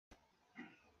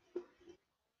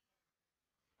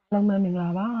Hello,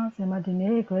 Mamilava.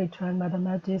 Semadine, grade 12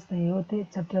 mathematics, the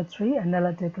chapter 3,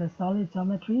 analytical solid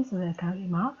geometry. So the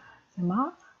Kalima,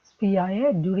 Sema,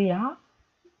 Spia, Duria,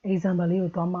 example,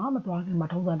 Toma, talking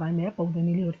about all the time,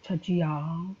 Pontanili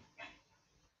Chachia.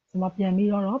 Sema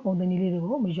Piamiro, Pontanili,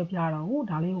 Mijopiaro,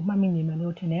 Dali, Mamini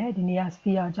Melotine, Dinia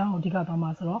Spia, John, Diga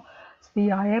Tomasro,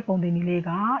 Spia,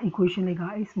 Pontaniliga, equation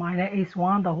lega x minus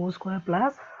x1, the whole square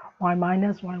plus y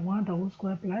minus y1 the whole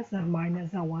square plus z minus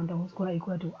z1 the whole square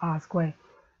equal to r square.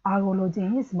 R ကိုလိုချင်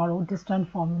ရင် small distant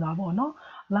formula ပေါ့နော်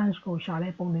lunch ကိုရှာ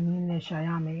တဲ့ပုံစံမျိုးနဲ့ရှာရ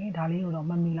မယ်ဒါလေးကိုတော့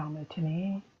မှတ်မိလောက်မယ်ထင်တ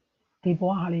ယ်ဒီ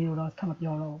ပေါ်ဟာလေးကိုတော့ဆက်မ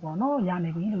ပြောတော့ဘူးပေါ့နော်ရနေ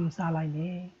ပြီလို့ယူဆလိုက်မ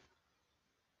ယ်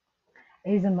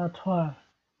example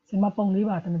 12ဒီမှာပုံလေး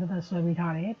ပါတမန်တော်ဆွဲပေး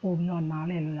ထားတယ်ပို့ပြီးတော့နား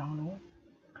လည်လို့ရအောင်လို့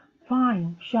fine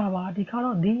ရှာပါဒီခါ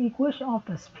တော့ the equation of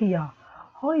the sphere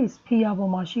ဟောဒီ sphere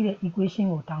ပေါ်မှာရှိတဲ့ equation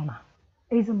ကိုတောင်းတာ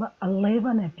example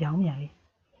 11နဲ့ပြောင်းပြန်လေ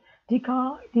ဒီခါ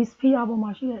ဒီ sphere ပေါ်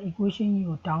မှာရှိတဲ့ equation ကြီး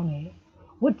ကိုတောင်းတယ်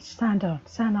with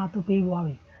standard သူပေးသွား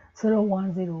ပြီ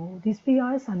010ဒီ sphere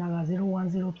ရဲ့ standard က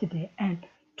010ဖြစ်တယ် and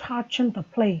touching the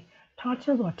plane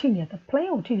touching ဆိုတာထိနေတယ် plane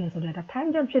ကိုထိတယ်ဆိုတော့ဒါ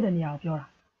tangent ဖြစ်တဲ့နေရာကိုပြောတာ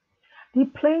ဒီ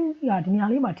plane ကဒီနေရာ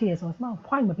လေးမှာထိရဆိုတော့ကျွန်တော်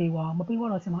point မပေးဘူးမပေး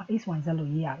တော့ကျွန်တော် x y z လို့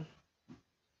ရေးရပြီ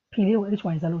p လေးကို x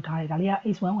y z လို့ထားတယ်ဒါလေးက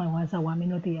x1 y1 z1 မ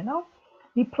င်းတို့သိရနော်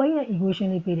ဒီ plane ရဲ့ equation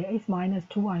လေးပေးတယ် x minus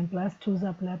 2y plus 2z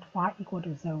plus 5 equal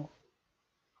to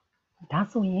 0ဒါ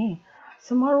ဆိုရင်ကျ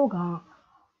မတို့က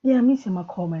ပြန်ပြီးဆက်မ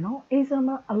ခေါ်မယ်နော်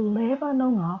example 11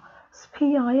တော့က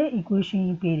sphere ရဲ့ equation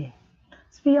ပေးတယ်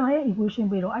sphere ရဲ့ equation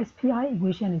ပေးတော့ sphere ရဲ့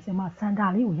equation นี่ကျမ center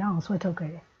လေးကိုရအောင်ဆွဲထုတ်ခဲ့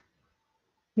တယ်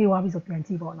ပြီးသွားပြီဆိုပြန်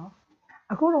ကြည့်ပေါ့နော်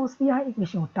အခုတော့ sphere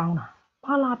equation ကိုတောင်းတာ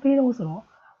ဘာလာပေးတော့ဆိုတော့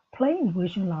plane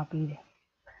equation လာပေးတယ်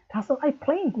ဒါဆိုအဲ့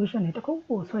plane equation နဲ့တခု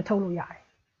ကိုဆွဲထုတ်လို့ရတယ်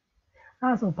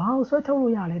အဲ့ဆိုဘာကိုဆွဲထုတ်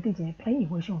လို့ရလဲသိချင် plane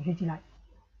equation ကိုရွေးကြည့်လိုက်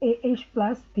ah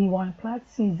plus by plus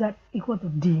cz equal to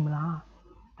d မလား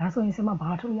ဒါဆိုရင်စမဘာ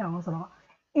ထုတ်ရအောင်ဆိုတော့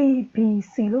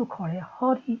abc လို့ခေါ်တဲ့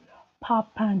hot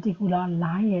perpendicular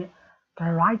line ရဲ့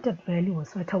directed value ကို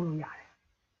ဆွဲထုတ်လို့ရတယ်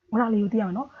ဟောဒါလေးကိုသိရအော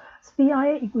င်နော် sphere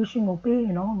ရဲ့ equation ကိုပေးရ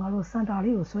င်တော့ငါတို့ center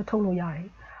လေးကိုဆွဲထုတ်လို့ရတယ်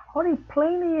ဟောဒီ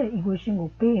plane လေးရဲ့ equation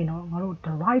ကိုပေးရင်တော့ငါတို့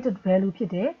directed value ဖြ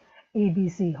စ်တဲ့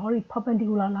ABC ဟောဒီ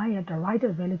perpendicular line ရဲ့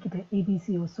directed value ဖြစ်တဲ့ ABC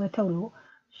ကိုဆွဲထုတ်လို့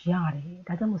ရတယ်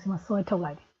ဒါကြောင့်မို့စမဆွဲထုတ်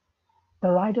လိုက်တယ်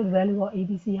directed value of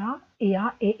ABC က A က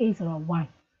AA ဆိုတော့ 1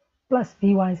 plus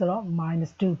BY ဆိုတော့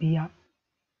minus 2B က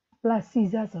plus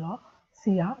CZ ဆိုတော့ C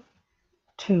က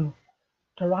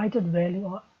 2 directed value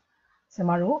of ကျ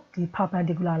မတို့ဒီ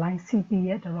perpendicular line CP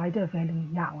ရဲ့ directed value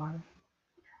ရသွားပြီ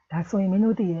ဒါဆိုရင်မင်း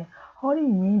တို့သိရဟောဒီ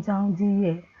မြင်းချောင်းကြီး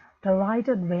ရဲ့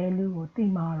directed value ကိုသိ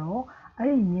မှာတော့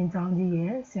အဲ့ဒီမြင်းချောင်းကြီး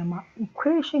ရဲ့ဆရာမ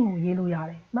equation ကိုရေးလို့ရ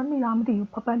တယ်မမိလားမသိဘူး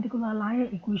perpendicular line ရဲ့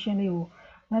equation လေးကို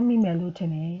မမိမယ်လို့ထ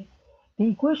င်တယ် the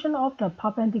equation of the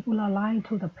perpendicular line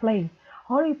to the plane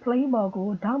ဟောဒီ plane ပေါ်ကို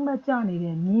ဓာတ်မှတ်ကျနေ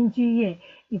တဲ့မြင်းကြီးရဲ့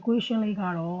equation လေးက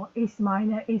တော့ x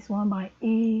minus x1 by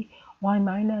a y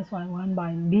minus y1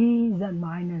 by b z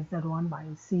minus z1 by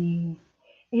c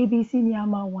ABC နေရာ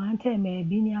မှာ1ထည့်မယ်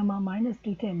B နေရာမှာ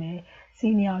 -2 ထည့်မယ် C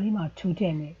နေရာလေးမှာ2ထ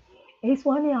ည့်မယ်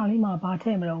x1 နေရာလေးမှာဘာထ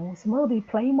ည့်မလို့စမတို့ဒီ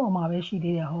plane ပေါ်မှာပဲရှိ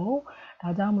သေးတယ်ဟုတ်ဒါ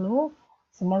ကြောင့်မလို့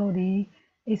စမတို့ဒီ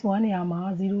x1 နေရာမှာ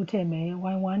0ထည့်မယ်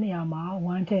y1 နေရာမှာ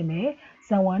1ထည့်မယ်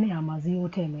z1 နေရာမှာ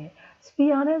0ထည့်မယ်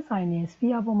sphere နဲ့ဆိုင်နေ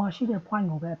sphere ပေါ်မှာရှိတဲ့ point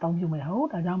ကိုပဲအသုံးပြုမယ်ဟုတ်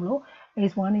ဒါကြောင့်မလို့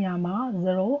x1 နေရာမှာ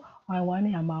0 y1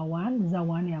 နေရာမှာ1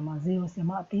 z1 နေရာမှာ0စမ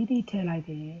အတီးတီးထည့်လိုက်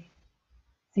တယ်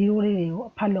0လေးတွေကို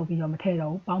အဖတ်လုပ်ပြီးတော့မထည့်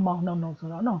တော့ဘူးပေါင်းပေါင်းနှုတ်နှုတ်ဆို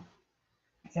တော့နော်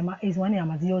ဇမ x1 နေရာ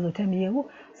မှာ0ဆိုထည့်မရဘူး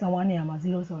z1 နေရာမှာ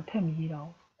0ဆိုထည့်မရတော့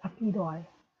ဘူးအပြီးတော့တယ်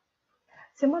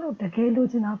ဇမတို့တကယ်လို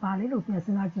ချင်တာပါလေလို့ပြန်စ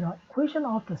ဉ်းစားကြည့်တော့ equation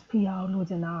of the sphere ကိုလို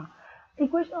ချင်တာ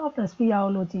equation of the sphere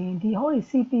ကိုလိုချင်ဒီဟောဒီ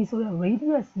CP ဆိုတဲ့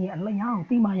radius ရဲ့အလျားကို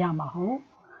သိမှရမှာဟုတ်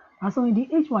ဒါဆိုရင်ဒီ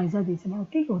HYZ ဒီဇမတို့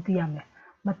သိကိုသိရမယ်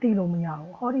မသိလို့မရ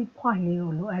ဘူးဟောဒီ point လေး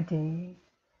ကိုလိုအပ်တယ်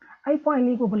အဲ့ point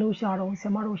လေးကိုဘယ်လိုရှာတော့ဆရာ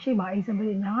မတို့ရှေ့မှာ example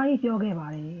အများကြီးပြောခဲ့ပါ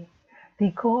တယ် the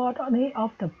coordinate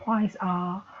of the points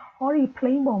are ဟောဒီ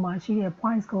plane ပေါ်မှာရှိတဲ့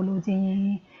points ကိုလိုချင်ရ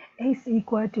င် x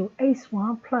equal to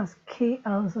h1 plus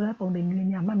kl ဆိုတဲ့ပုံစံမျိုး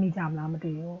များမှတ်မိကြမလားမ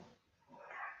သိဘူး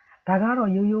ဒါက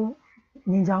တော့ရိုးရိုး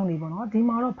မြင်းချောင်းနေပေါ့နော်ဒီ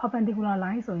မှာတော့ perpendicular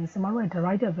line ဆိုရင်ဆရာမတို့ရဲ့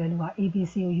directed value က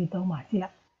ABC ကိုယူသုံးပါကြည့်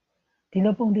လိုက်ဒီ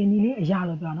လိုပုံတင်ကြီးလေးအရာ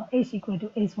လို့ပြောနော် h equal to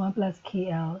h1 plus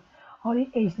kl ဟောဒီ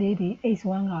h လေးဒီ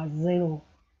h1 က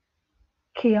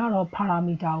0 k ကတော့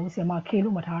parameter ကိုဆရာမ k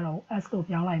လို့မထားတော့ဘူး s လို့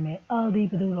ပြောင်းလိုက်မယ် l ဒီ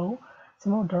ဘယ်လိုလဲကျွ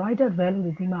န်တော် directed value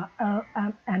ဒီမှာ l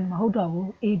m n မဟုတ်တော့ဘူး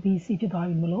a b c ဖြစ်သွား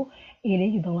ပြီမလို့ a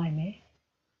လေးယူသုံးလိုက်မယ်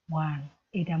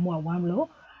1 a တန်မို့က1မလို့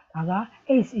ဒါက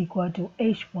h equal to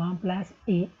h1 plus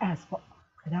as ပေါ့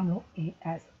ဒါကြောင့်မလို့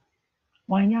as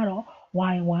y ကတော့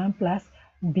y1 plus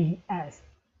bs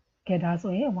က ကဲဒါ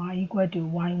ဆိုရင် y equal to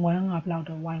y1 ကဘယ်လောက်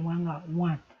တော့ y1 က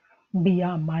1 b က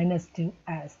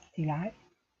 -2s ဒီလိုက်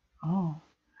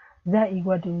z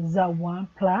equal to z1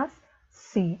 plus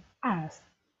cs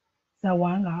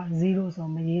z1 က0ဆို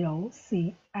မရေးတော့ဘူး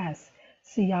cs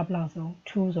c ကဘယ်လောက်ဆို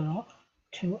2ဆိုတော့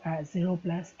 2s 0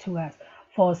 plus 2s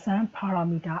for some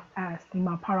parameter s ဒီ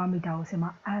မှာ parameter ကိုဆင်မ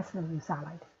s လို့ယူဆ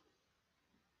လိုက်တယ်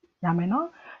ရမယ်နော်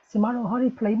ဆင်မတို့ ဟောဒီ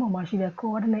plane ပေါ်မှာရှိတဲ့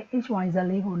coordinate h y z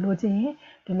လေးကိုလိုချင်ရင်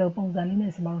ဒီလိုပုံစံလေး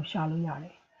နဲ့ဆင်မတို့ရှာလို့ရတ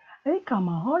ယ်အဲ့ဒီခါ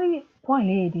မှာဟောဒီ point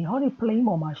လေးဒီဟောဒီ plane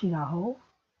ပေါ်မှာရှိတာဟုတ်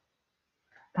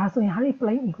ဒါဆိုရင်ဟောဒီ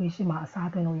plane equation မှာအစား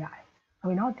သွင်းလို့ရတယ်ဟု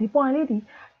တ်ပြီနော်ဒီ point လေး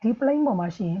ဒီ plane ပေါ်မှာ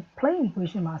ရှိရင် plane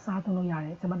equation မှာအစားသွင်းလို့ရတ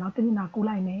ယ်ကျွန်မနောက်တစ်ခုကူ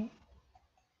လိုက်မယ်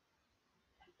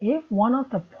if one of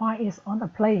the point is on the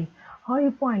plane ဟောဒီ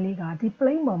point လေးကဒီ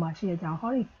plane ပေါ်မှာရှိတဲ့အကြောင်း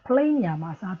ဟောဒီ plane နေရာမှာ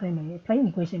အစားသွင်းမယ် plane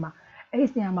equation မှာ x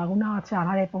နေရာမှာခုနကရှာ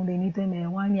ထားတဲ့ပုံသင်နည်းသွင်းမယ်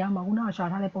y နေရာမှာခုနကရှာ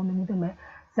ထားတဲ့ပုံသင်နည်းသွင်းမယ်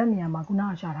z နေရာမှာခုန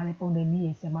ကရှာထားတဲ့ပုံသင်နည်း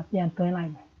တွေပြန်သွင်းလို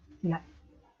က်မယ်ကြည့်လိုက်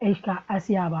h က s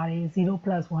ရပါတယ်0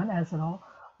 plus 1s ဆိုတော့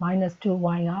minus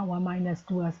 2y က 1 minus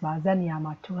 2s ပါ z နေရာ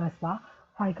မှာ 2s ပါ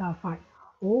 5 က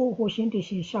 5အိုးဟိုရှင်းတ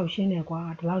ရှင်းရှောက်ရှင်းတယ်ကွာ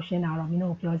ဒီလောက်ရှင်းတာတော့မင်း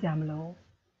တို့ပြောကြမလို့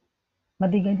မ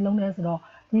တိကိန်းတစ်လုံးနဲ့ဆိုတော့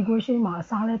ဒီ equation မှာအ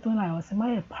စားလဲသွင်းလိုက်ရောဆင်မ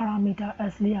ရဲ့ parameter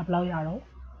s လေးကဘယ်လောက်ရတော့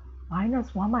minus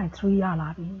 1/3 ရလာ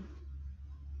ပြီ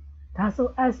ဒါဆို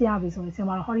s ရပြီဆိုရင်ဆင်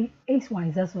မတို့ဟောဒီ x y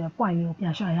z ဆိုတဲ့ point လေးကိုပြ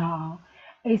န်ရှာရအောင်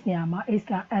x နေရာမှာ x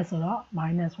က s ဆိုတော့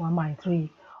minus 1/3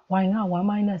 y က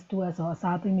 1 minus 2s ဆိုတော့အ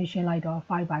စားသွင်းပြီးရှင်းလိုက်တော့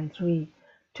 5/3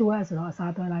 2s ဆိုတော့အ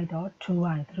စားသွင်းလိုက်တော့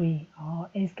 2/3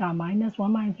 x က minus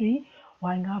 1/3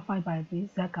 y က 5/3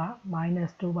 z က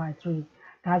minus 2/3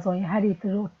 ဒါဆိုရင်အဲ့ဒီသူ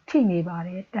တို့ထိနေပါတ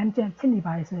ယ် tangent ဖြစ်နေ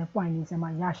ပါတယ်ဆိုတဲ့ point လေးဆင်မ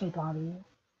ရရှိသွားပြီ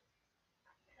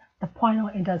the point of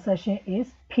intersection is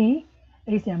p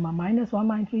x နေရာမှာ minus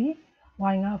 1/3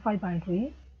 y က 5/3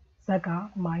 z က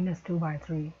minus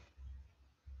 2/3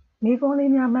မိကုန်း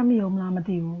လေးများမှတ်မိအောင်မလားမ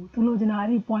သိဘူးသူလိုချင်တာအဲ့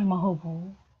ဒီ point မဟုတ်ဘူး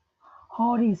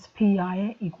ဟောဒီ sphere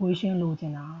ရဲ့ equation လိုချ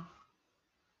င်တာ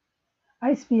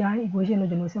အဲ့ sphere ရဲ့ equation လို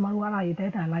ချင်လို့ဆင်မတို့အဲ့ဒါရေးတဲ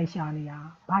တန်လိုက်ရှာနေတာ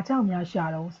ဘာကြောင့်များရှာ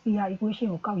တော့ sphere equation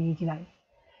ကိုကောက်ရေးကြည့်လိုက်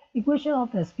equation of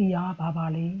the sphere ဘာပါ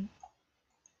လဲ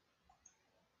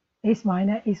x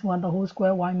minus x1 the whole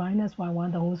square y minus y1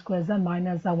 the whole square z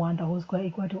minus z1 the whole square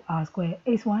equal to r square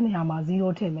x1 နေရာမှာ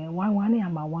0ထည့်မယ် y1 နေရာ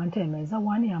မှာ1ထည့်မယ်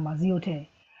z1 နေရာမှာ0ထည့်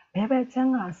ဘယ်ဘက်ချ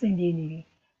မ်းကအဆင်ပြေနေပြီ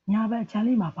ညာဘက်ချမ်း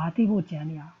လေးမှာဘာသိဖို့ကြံ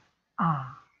နေတာ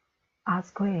r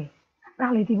square အဲ့ဒါ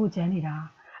လေးသိဖို့ကြံနေတာ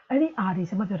အဲ့ဒီ r ဒီ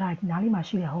စမပြောထားတဲ့ညာလေးမှာ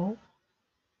ရှိတယ်ဟုတ်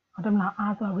တယ်မလား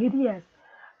r ဆို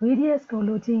radius ကို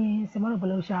လိုချင်ရင်စမတို့ဘ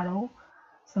ယ်လိုရှာတော့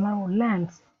စမတို့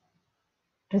length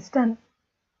distance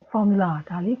formula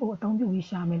ဒါလေးကိုအသုံးပြုပြီး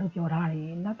ရှာမယ်လို့ပြောထားတယ်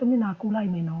နောက်တစ်မျက်နှာကူးလို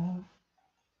က်မယ်နော်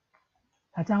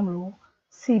ဒါကြောင့်မလို့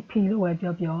cp လို့ပဲ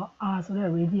ပြော r ဆိုတဲ့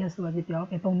radius လို့ပဲပြော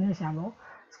ဘယ်ပုံနဲ့ရှာမလို့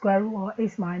square root of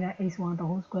x minus x1 the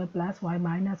whole square plus y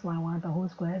minus y1 the whole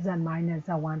square z minus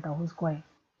z1 the whole square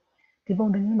ဒီပုံ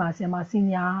တင်ကြီးမှာဆရာမ c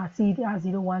ညာc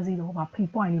 010မှာ p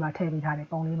point လေးပါထည့်ပေးထားတယ်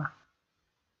ပုံလေးမှာ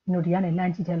တို့ဒီကနေလှ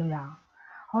မ်းကြည့်ထည့်လို့ရအောင်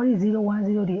ဟောဒီ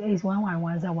010ဒီ x1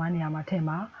 y1 z1 နေရာမှာထည့်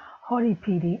မှာဟောဒီ p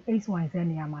ဒီ x y z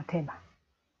နေရာမှာထည့်မှာ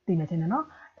သိမယ်ထင်တယ်နော်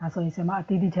ဒါဆိုရင်ဆရာမအ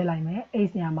တီးတီးထည့်လိုက်မယ် x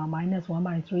နေရာမှာ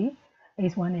 -1/3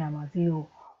 x1 နေရာမှာ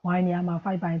0 y နေရာမှာ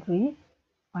 5/3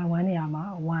 y1 နေရာမှာ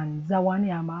1 z1 နေ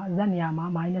ရာမှာ z နေရာမှာ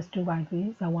 -2/3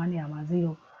 z1 နေရာမှာ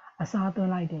0အစားသွ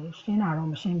င်းလိုက်တယ်ရှင်းတာတော့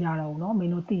မရှင်းပြတော့ဘူးเนาะမ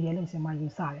င်းတို့သိတယ်လို့ဆင်မယူ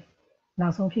ဆတယ်နော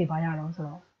က်ဆုံးဖြေပါရတော့ဆို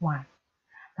တော့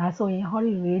1ဒါဆိုရင်ဟော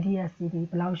ဒီ radius ဒီဘ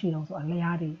ယ်လောက်ရှိတော့ဆိုအ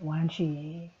လျားဒီ1ရှိရ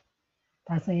ယ်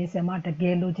ဒါဆိုရင်ဆင်မတက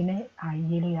ယ်လိုချင်တဲ့အား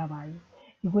ရေးလို့ရပါပြီ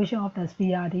equation of the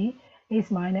sphere ဒီ x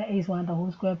minus x1 the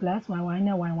whole square plus y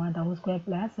minus y1 the whole square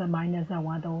plus z minus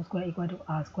z1 the whole square equal to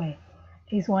r square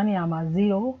x1 နေရာမှာ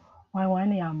0 y1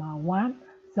 နေရာမှာ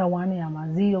1 z1 နေရာမှာ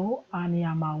0 r နေ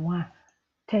ရာမှာ1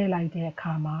ထည့်လိုက်တဲ့အ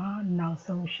ခါမှာနောက်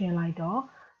ဆုံးရှင်းလိုက်တော့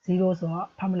0ဆိုတော့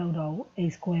ဖတ်မလို့တော့ဘူး a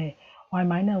square y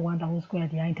minus 1 the whole square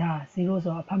ဒီတိုင်းထား0ဆို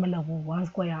တော့ဖတ်မလို့ဘူး1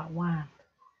 square က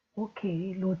1 okay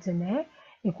လိုချင်တဲ့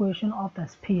equation of the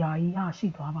sphere ကြီးရှိ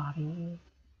သွားပါပြီ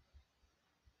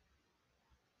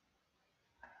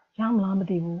ရမလားမ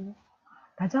သိဘူး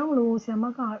ဒါကြောင့်မလို့ဆရာမ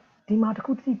ကဒီမှာတစ်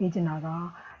ခုသိပေးချင်တာက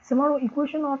ဆရာမတို့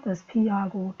equation of the sphere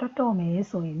ကိုတတ်တော့မယ်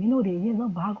ဆိုရင်မင်းတို့တွေအရင်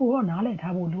ဆုံးဘာကိုတော့နားလည်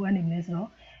ထားဖို့လိုအပ်နေမလဲဆိုတော့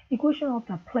equation of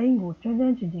the plane ကိုကျွမ်းကျွ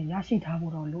မ်းကျင်ကျင်ရရှိထား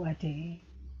ဖို့တော့လိုအပ်တယ်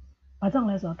။ဘာကြောင့်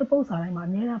လဲဆိုတော့တပုတ်စာတိုင်းမှာ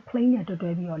အများအား plane နဲ့တွဲ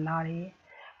ပြီးတော့လာတယ်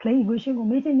။ plane equation ကို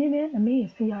မေးချင်နေမယ်အမေ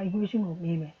sphere equation ကို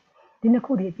မေးမယ်။ဒီနှစ်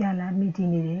ခုတွေအပြန်အလှန်မိတည်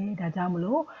နေတယ်။ဒါကြောင့်မ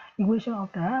လို့ equation of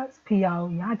the sphere ကို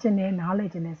ရချင်တယ်နားလည်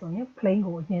ချင်တယ်ဆိုရင် plane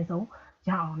ကိုအရင်ဆုံးရ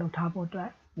အောင်လုပ်ထားဖို့အတွက်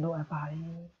လိုအပ်ပါတယ်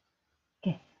။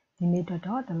ကဲဒီနေ့အတွက်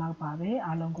တော့ဒီလောက်ပါပဲ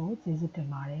အားလုံးကိုကျေးဇူးတင်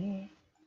ပါတယ်။